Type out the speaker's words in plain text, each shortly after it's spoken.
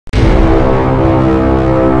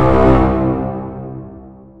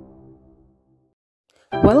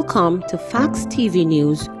Welcome to Facts TV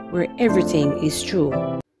News, where everything is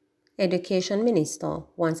true. Education Minister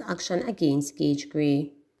wants action against Gage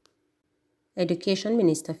Gray. Education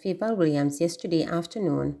Minister Favour Williams yesterday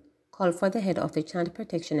afternoon called for the head of the Child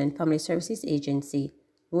Protection and Family Services Agency,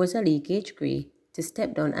 Rosalie Gage Gray, to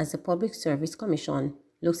step down as the Public Service Commission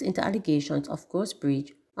looks into allegations of gross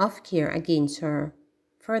breach of care against her.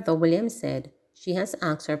 Further, Williams said she has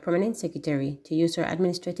asked her permanent secretary to use her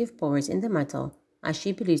administrative powers in the matter, as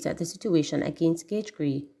she believes that the situation against Gage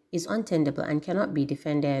Gray is untenable and cannot be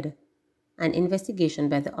defended. An investigation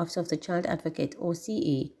by the Office of the Child Advocate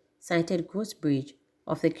OCA cited gross breach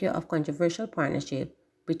of the care of controversial partnership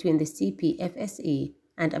between the CPFSA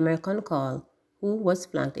and American Call, who was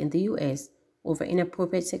flagged in the U.S. over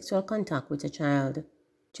inappropriate sexual contact with a child.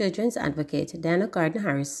 Children's Advocate Diana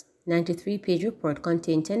Gardner-Harris' 93-page report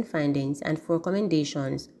contained 10 findings and 4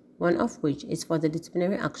 recommendations, one of which is for the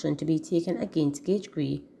disciplinary action to be taken against Gage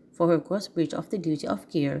Gray for her gross breach of the duty of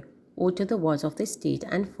care owed to the wards of the state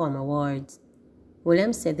and former wards.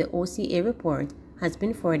 Williams said the OCA report has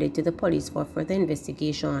been forwarded to the police for further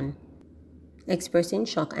investigation. Expressing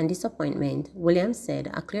shock and disappointment, Williams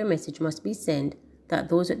said a clear message must be sent that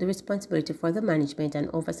those with the responsibility for the management and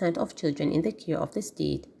oversight of children in the care of the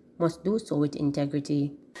state must do so with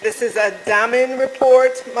integrity. This is a damning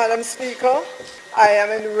report, Madam Speaker. I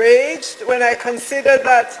am enraged when I consider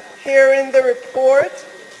that here in the report,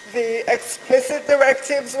 the explicit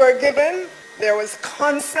directives were given. There was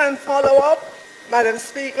constant follow-up. Madam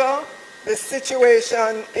Speaker, the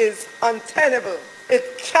situation is untenable.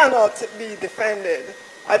 It cannot be defended.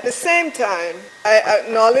 At the same time, I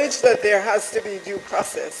acknowledge that there has to be due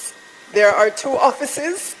process. There are 2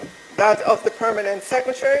 offices, that of the Permanent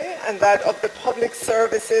Secretary and that of the Public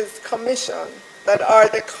Services Commission, that are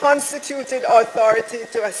the constituted authority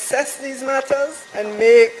to assess these matters and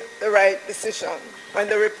make the right decision. When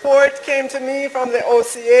the report came to me from the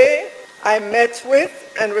OCA, I met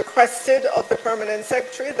with and requested of the Permanent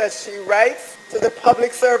Secretary that she writes to the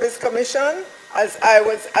Public Service Commission, as I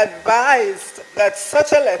was advised that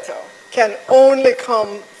such a letter can only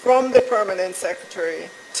come from the Permanent Secretary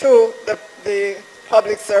to the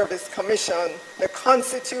Public Service Commission, the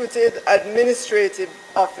constituted administrative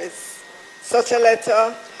office. Such a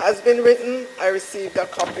letter has been written. I received a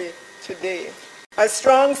copy today. A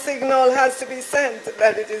strong signal has to be sent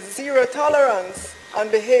that it is zero tolerance on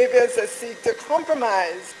behaviors that seek to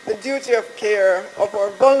compromise the duty of care of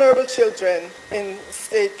our vulnerable children in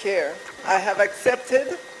state care. I have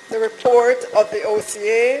accepted the report of the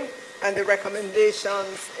OCA and the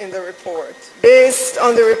recommendations in the report. Based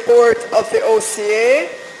on the report of the OCA,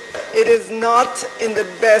 it is not in the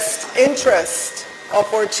best interest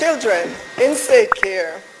of our children in state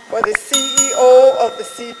care for the CEO of the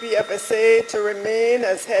CPFSA to remain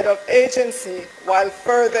as head of agency while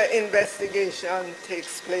further investigation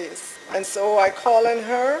takes place. And so I call on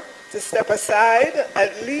her to step aside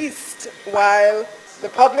at least while the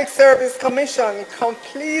Public Service Commission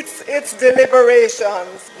completes its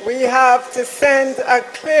deliberations. We have to send a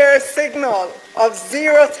clear signal of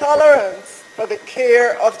zero tolerance for the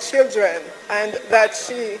care of children, and that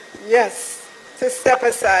she, yes, to step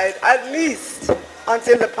aside at least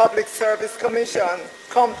until the Public Service Commission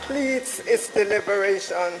completes its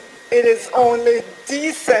deliberation. It is only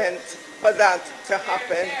decent for that to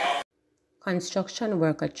happen. Construction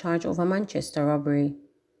worker charged over Manchester robbery.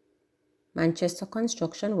 Manchester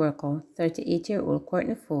construction worker, 38-year-old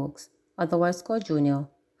Courtney Folks, otherwise called Junior,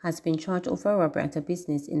 has been charged over a robbery at a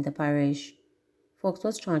business in the parish. Folks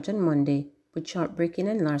was charged on Monday with sharp breaking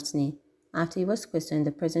and larceny after he was questioned in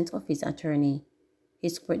the presence of his attorney.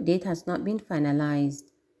 His court date has not been finalized.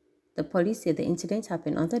 The police say the incident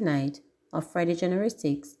happened on the night of Friday, January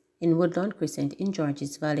 6 in Woodlawn Crescent in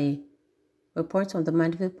Georges Valley. Reports from the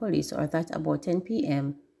Mandeville police are that about 10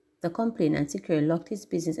 p.m., the complainant securely locked his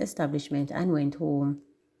business establishment and went home.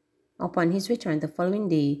 Upon his return the following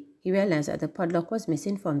day, he realized that the padlock was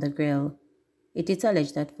missing from the grill. It is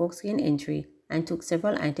alleged that folks gained entry and took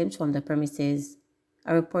several items from the premises.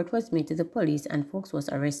 A report was made to the police and Folks was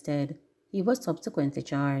arrested. He was subsequently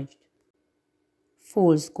charged.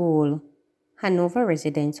 Fool's goal. Hanover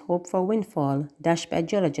residents hope for windfall dashed by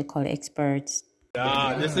geological experts.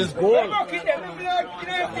 Yeah, this is gold. Yeah.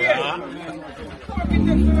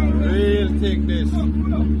 We'll take this. Yeah.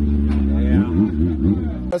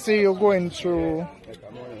 I see you going through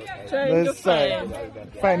this side.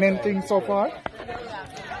 Finding things so far?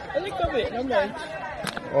 A little bit, no more.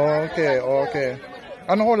 Okay.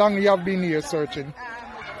 And how long you have been here searching?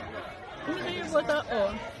 About an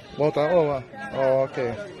hour. About an hour?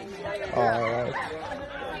 Okay. Alright.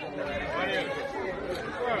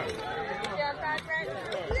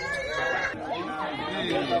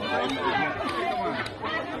 You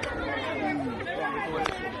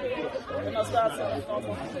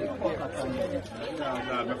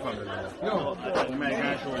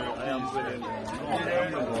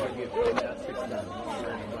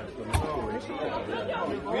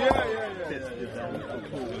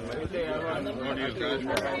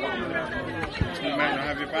might not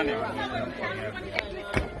have your funny.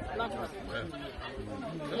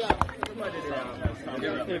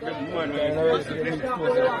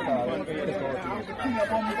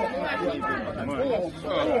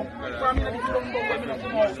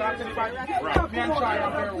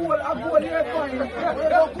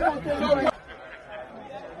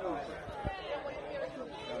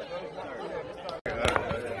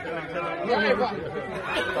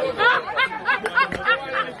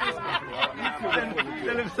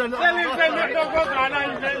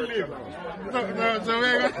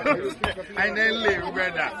 I didn't live,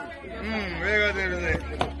 brother.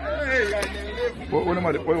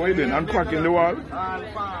 What are you doing? Unpacking the wall?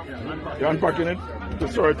 You're unpacking it to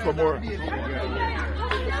search for more?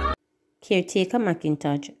 Caretaker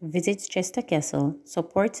McIntosh visits Chester Castle,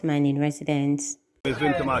 supports mining residents. It's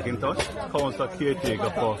Winter McIntosh, Council Caretaker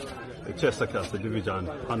for the Chester Castle Division,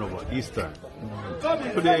 Hanover Eastern.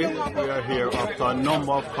 Today we are here after a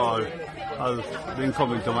number of calls has been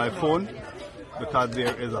coming to my phone because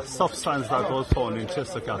there is a substance that was found in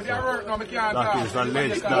Chester Castle that is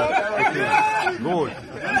alleged that it is gold.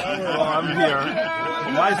 So I'm here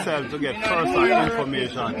myself to get first-hand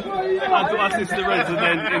information and to assist the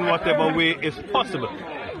resident in whatever way is possible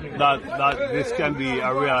that this can be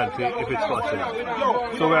a reality if it's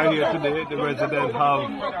possible. So we are here today. The residents have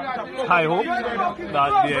high hopes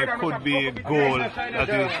that there could be gold that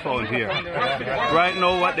is found here. Right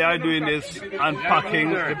now what they are doing is unpacking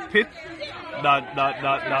the pit that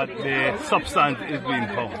the substance is being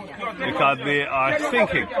found, because they are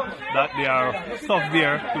thinking that there are stuff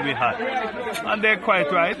there to be had. And they're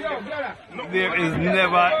quite right. There is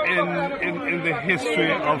never in the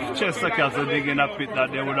history of Chester Castle digging a pit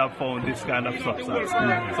that they would have found this kind of substance.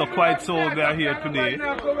 So quite so they are here today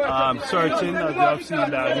searching. As you have seen,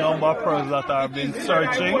 there are a number of persons that have been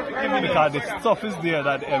searching because the stuff is there,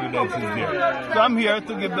 that the evidence is there. So I'm here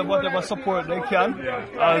to give them whatever support they can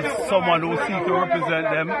as someone who seeks to represent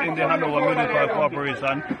them in the Hanover Municipal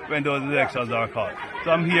Corporation when those elections are called.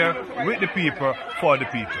 So I'm here with the people, for the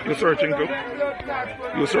people. You're searching too?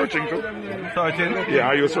 You're searching too? Searching? Yeah,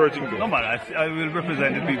 are you searching too? No man, I will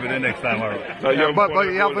represent the people the next time around. But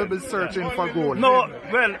you haven't been searching for gold? No,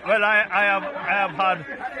 well I have had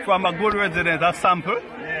from a good resident a sample,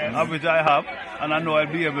 of which I have, and I know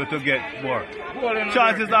I'll be able to get more.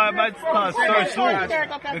 Chances are I might start search soon,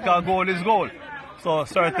 because gold is gold. So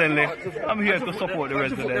certainly, I'm here to support the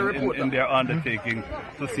residents in their undertaking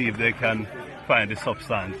to see if they can find the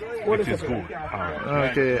substance, which is gold.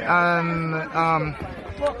 Okay, and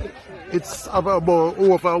it's about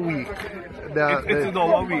over a week. It is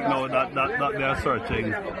over a week now that they are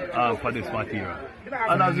searching for this material.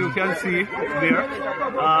 And as you can see there,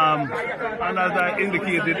 and as I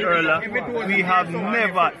indicated earlier, we have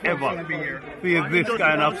never ever faced this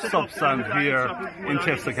kind of substance here in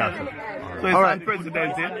Chester Castle. So it's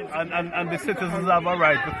unprecedented, and the citizens have a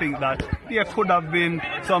right to think that there could have been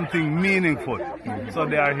something meaningful. So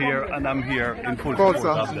they are here, and I'm here in full support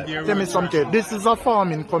of them. Tell me something. This is a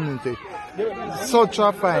farming community. Such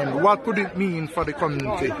a find, what could it mean for the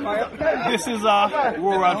community? This is a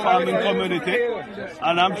rural farming community,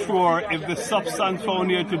 and I'm sure if the substance found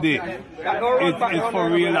here today, it is for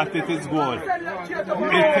real that it is gold.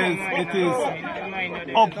 It is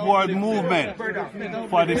upward movement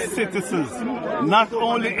for the citizens, not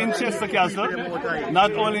only in Chester Castle,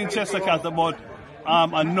 but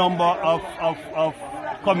a number of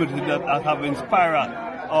communities that have been spiral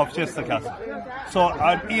of Chester Castle. So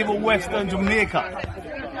even Western Jamaica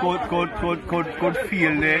could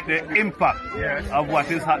feel the impact of what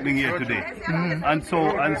is happening here today. And so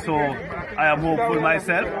I am hopeful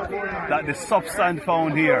myself that the substance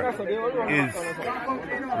found here is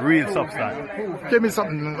real substance. Tell me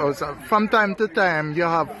something else. From time to time you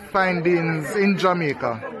have findings in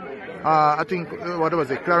Jamaica. I think, what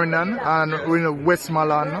was it, Clarendon and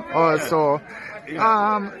Westmoreland also.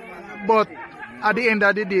 But at the end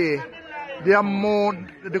of the day,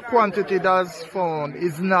 the quantity that's found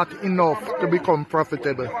is not enough to become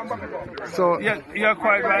profitable. So yeah, you're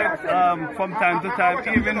quite right. From time to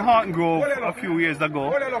time, even Horton Grove a few years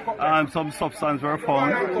ago, some substance were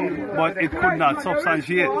found, but it could not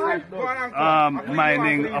substantiate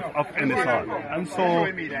mining of any sort. And so,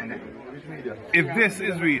 if this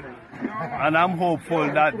is real, and I'm hopeful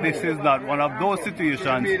that this is not one of those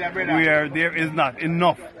situations where there is not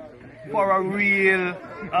enough for a real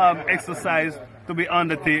exercise to be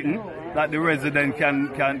undertaken that the resident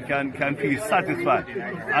can feel satisfied,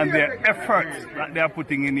 and their efforts that they are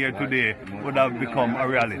putting in here today would have become a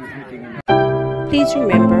reality. Please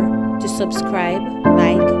remember to subscribe,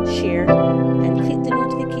 like, share, and click the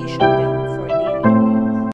notification bell